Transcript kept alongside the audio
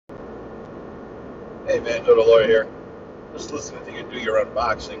Hey man, Joe the Lawyer here. Just listening to you do your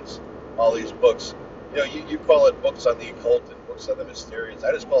unboxings, all these books. You call it books on the occult and books on the mysterious.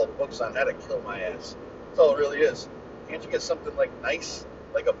 I just call it books on how to kill my ass. That's all it really is. Can't you get something like nice,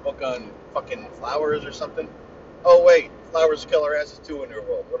 like a book on fucking flowers or something? Oh wait, flowers kill our asses too in your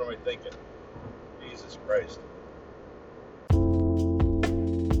world. What am I thinking? Jesus Christ.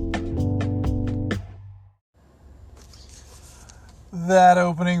 That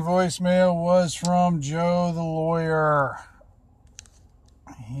opening voicemail was from Joe the Lawyer.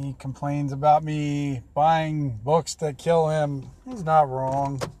 He complains about me buying books that kill him. He's not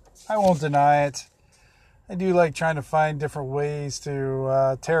wrong. I won't deny it. I do like trying to find different ways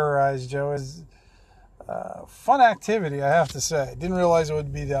to terrorize Joe. It's a fun activity, I have to say. Didn't realize it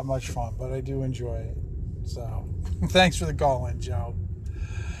would be that much fun, but I do enjoy it. So, thanks for the call in, Joe.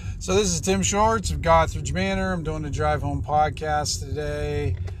 So this is Tim Shorts of Gothridge Manor. I'm doing the Drive Home podcast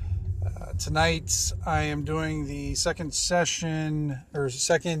today. Tonight I am doing the second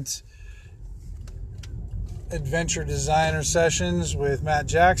adventure designer sessions with Matt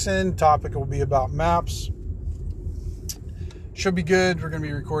Jackson. Topic will be about maps. Should be good. We're going to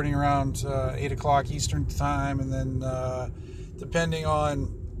be recording around 8 o'clock Eastern time, and then depending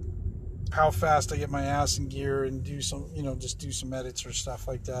on how fast I get my ass in gear and do some, just do some edits or stuff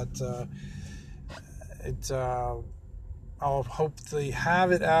like that. I'll hopefully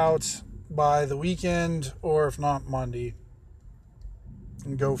have it out by the weekend, or if not Monday,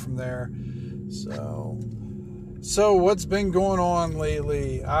 and go from there. So what's been going on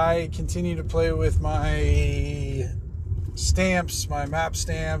lately? I continue to play with my stamps, my map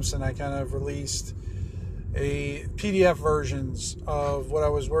stamps, and I kind of released a PDF versions of what I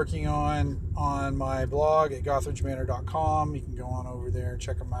was working on my blog at gothridgemanor.com. You can go on over there and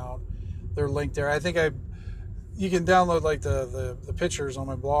check them out. They're linked there. I think you can download like the pictures on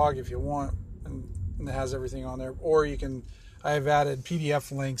my blog if you want, and it has everything on there. Or I have added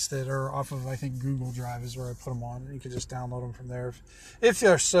PDF links that are off of, I think, Google Drive is where I put them on. You can just download them from there if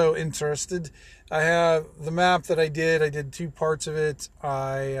you're so interested. I have the map that I did 2 parts of it.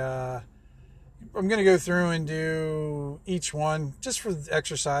 I'm going to go through and do each one just for the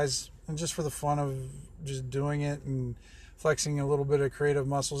exercise and just for the fun of just doing it and flexing a little bit of creative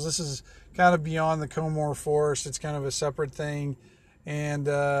muscles. This is kind of beyond the Comore Forest. It's kind of a separate thing, and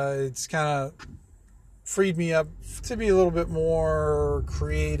it's kind of freed me up to be a little bit more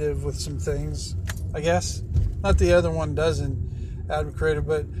creative with some things, I guess. Not the other one doesn't add creative,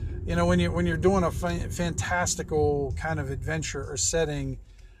 but when you're doing a fantastical kind of adventure or setting,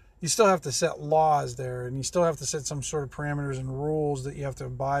 you still have to set laws there, and you still have to set some sort of parameters and rules that you have to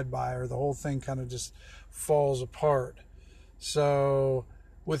abide by, or the whole thing kind of just falls apart. So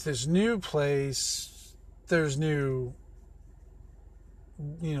with this new place, there's new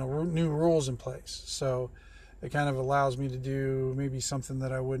rules in place. So it kind of allows me to do maybe something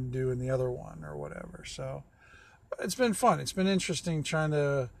that I wouldn't do in the other one or whatever. So it's been fun. It's been interesting trying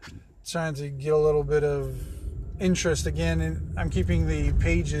to get a little bit of interest again, and I'm keeping the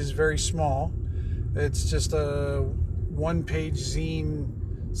pages very small. It's just a 1-page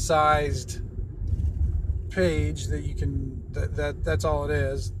zine sized page that you can that's all it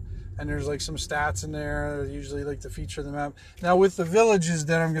is, and there's like some stats in there, usually like the feature of the map. Now with the villages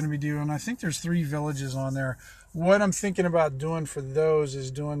that I'm going to be doing, I think there's 3 villages on there. What I'm thinking about doing for those is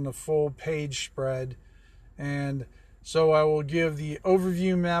doing the full page spread, and so I will give the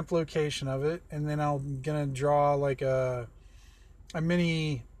overview map location of it, and then I'm going to draw like a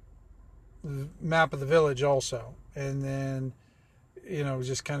mini map of the village also. And then,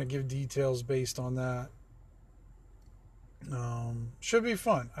 just kind of give details based on that. Should be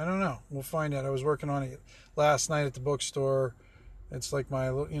fun. I don't know. We'll find out. I was working on it last night at the bookstore. It's like my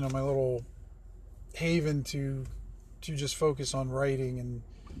little haven to just focus on writing, and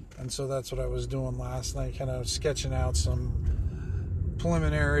so that's what I was doing last night, kind of sketching out some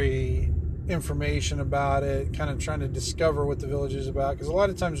preliminary information about it, kind of trying to discover what the village is about. Because a lot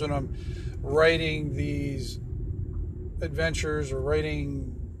of times when I'm writing these adventures or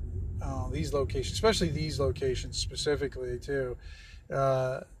writing these locations, especially these locations specifically too,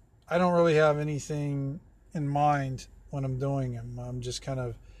 I don't really have anything in mind when I'm doing them. I'm just kind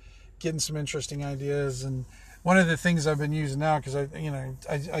of getting some interesting ideas. And one of the things I've been using now, because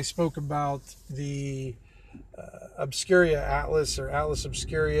I spoke about the Obscuria Atlas, or Atlas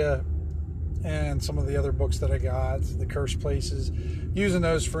Obscuria, and some of the other books that I got, the Cursed Places, using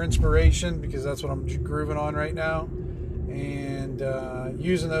those for inspiration, because that's what I'm grooving on right now, and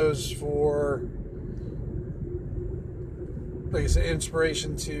using those for, like I said,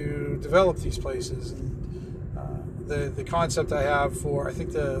 inspiration to develop these places. And the concept I have for, I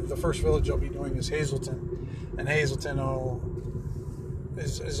think the first village I'll be doing is Hazleton, and Hazleton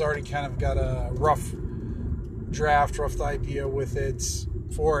is already kind of got a rough idea with it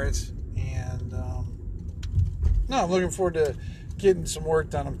for it, and no, I'm looking forward to getting some work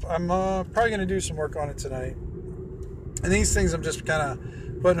done. I'm probably going to do some work on it tonight, and these things I'm just kind of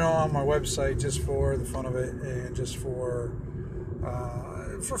putting on my website just for the fun of it, and just for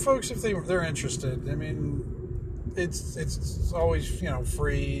folks if they're interested. I mean, it's always,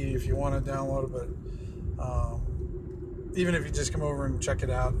 free if you want to download it, but even if you just come over and check it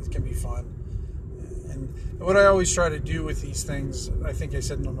out, it can be fun. And what I always try to do with these things, I think I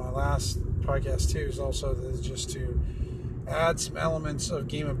said in my last podcast too, is also just to add some elements of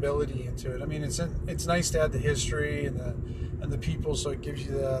gameability into it. I mean, it's nice to add the history and the people, so it gives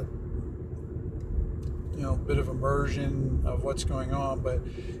you that bit of immersion of what's going on, but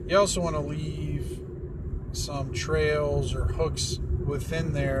you also want to leave some trails or hooks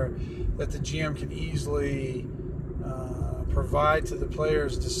within there that the GM can easily provide to the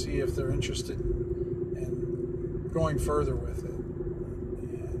players to see if they're interested in going further with it.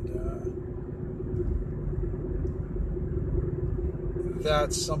 And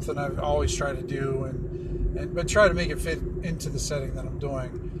that's something I've always tried to do, but try to make it fit into the setting that I'm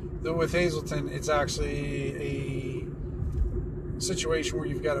doing. Though with Hazleton, it's actually a situation where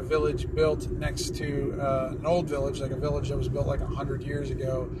you've got a village built next to an old village, like a village that was built like 100 years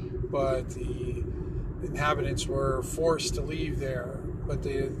ago, but the inhabitants were forced to leave there. But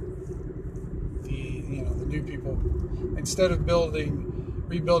the new people, instead of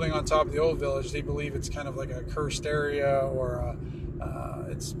rebuilding on top of the old village, they believe it's kind of like a cursed area, or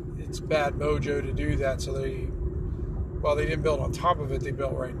it's bad mojo to do that. So they didn't build on top of it, they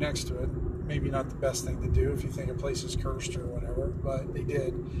built right next to it. Maybe not the best thing to do if you think a place is cursed or whatever, but they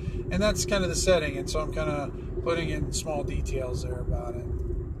did. And that's kind of the setting, and so I'm kind of putting in small details there about it.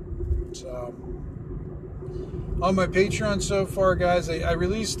 So, on my Patreon so far, guys, I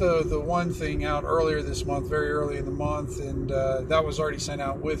released the one thing out earlier this month, very early in the month, and that was already sent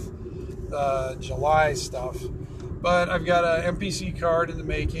out with July stuff. But I've got an NPC card in the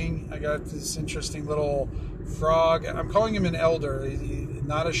making. I got this interesting little frog. I'm calling him an elder,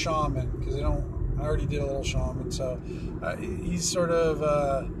 not a shaman, because I already did a little shaman. So he's sort of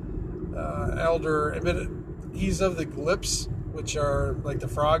elder, but he's of the glyphs, which are like the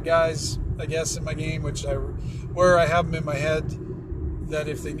frog guys, I guess, in my game, where I have them in my head that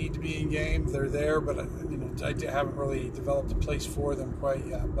if they need to be in game, they're there, but I haven't really developed a place for them quite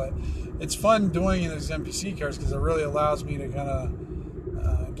yet. But it's fun doing it as NPC cards because it really allows me to kind of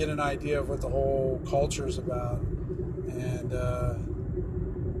get an idea of what the whole culture is about. And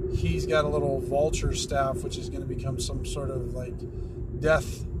he's got a little vulture staff, which is going to become some sort of like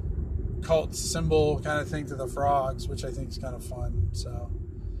death cult symbol kind of thing to the frogs, which I think is kind of fun. So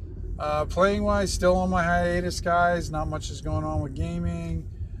playing wise, still on my hiatus, guys. Not much is going on with gaming.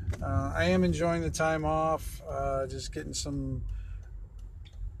 I am enjoying the time off, just getting some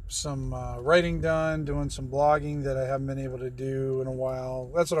writing done, doing some blogging that I haven't been able to do in a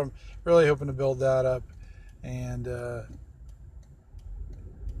while. That's what I'm really hoping to build that up, and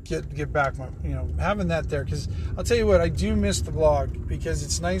get back my, having that there, because I'll tell you what, I do miss the blog, because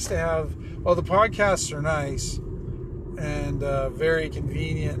it's nice to have, well, the podcasts are nice and very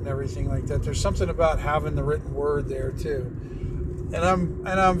convenient and everything like that. There's something about having the written word there too. And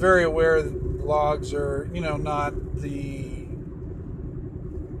I'm very aware that blogs are, not the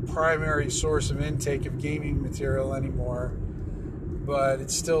primary source of intake of gaming material anymore, but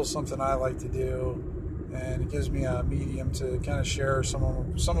it's still something I like to do, and it gives me a medium to kind of share some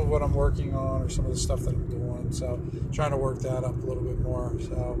of what I'm working on, or some of the stuff that I'm doing. So trying to work that up a little bit more.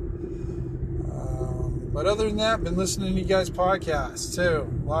 So, but other than that, been listening to you guys' podcasts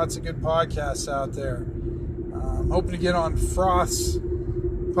too. Lots of good podcasts out there. I'm hoping to get on Froth's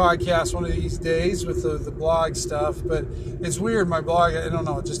podcast one of these days with the blog stuff, but it's weird. My blog, I don't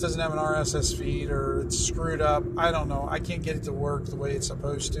know, it just doesn't have an RSS feed, or it's screwed up. I don't know. I can't get it to work the way it's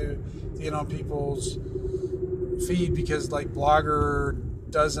supposed to get on people's feed, because like Blogger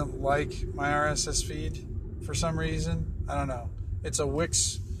doesn't like my RSS feed for some reason. I don't know. It's a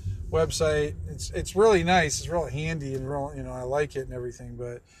Wix website. It's really nice. It's real handy and real, I like it and everything,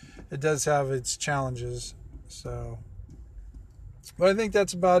 but it does have its challenges. So, but I think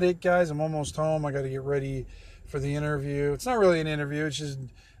that's about it, guys. I'm almost home. I got to get ready for the interview. It's not really an interview. It's just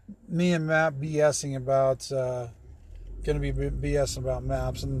me and Matt BSing about, going to be BSing about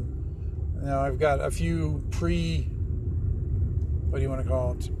maps. And, I've got a few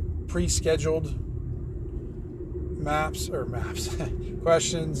pre-scheduled maps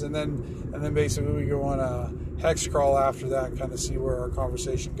questions, and then basically we go on a hex crawl after that and kind of see where our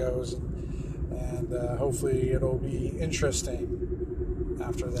conversation goes, and hopefully it'll be interesting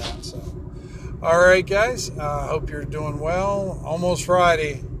after that. So, all right, guys, hope you're doing well. Almost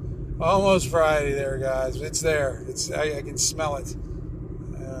Friday there, guys. It's there. I can smell it.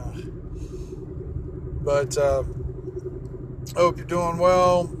 But hope you're doing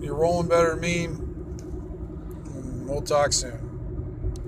well. You're rolling better than me. We'll talk soon.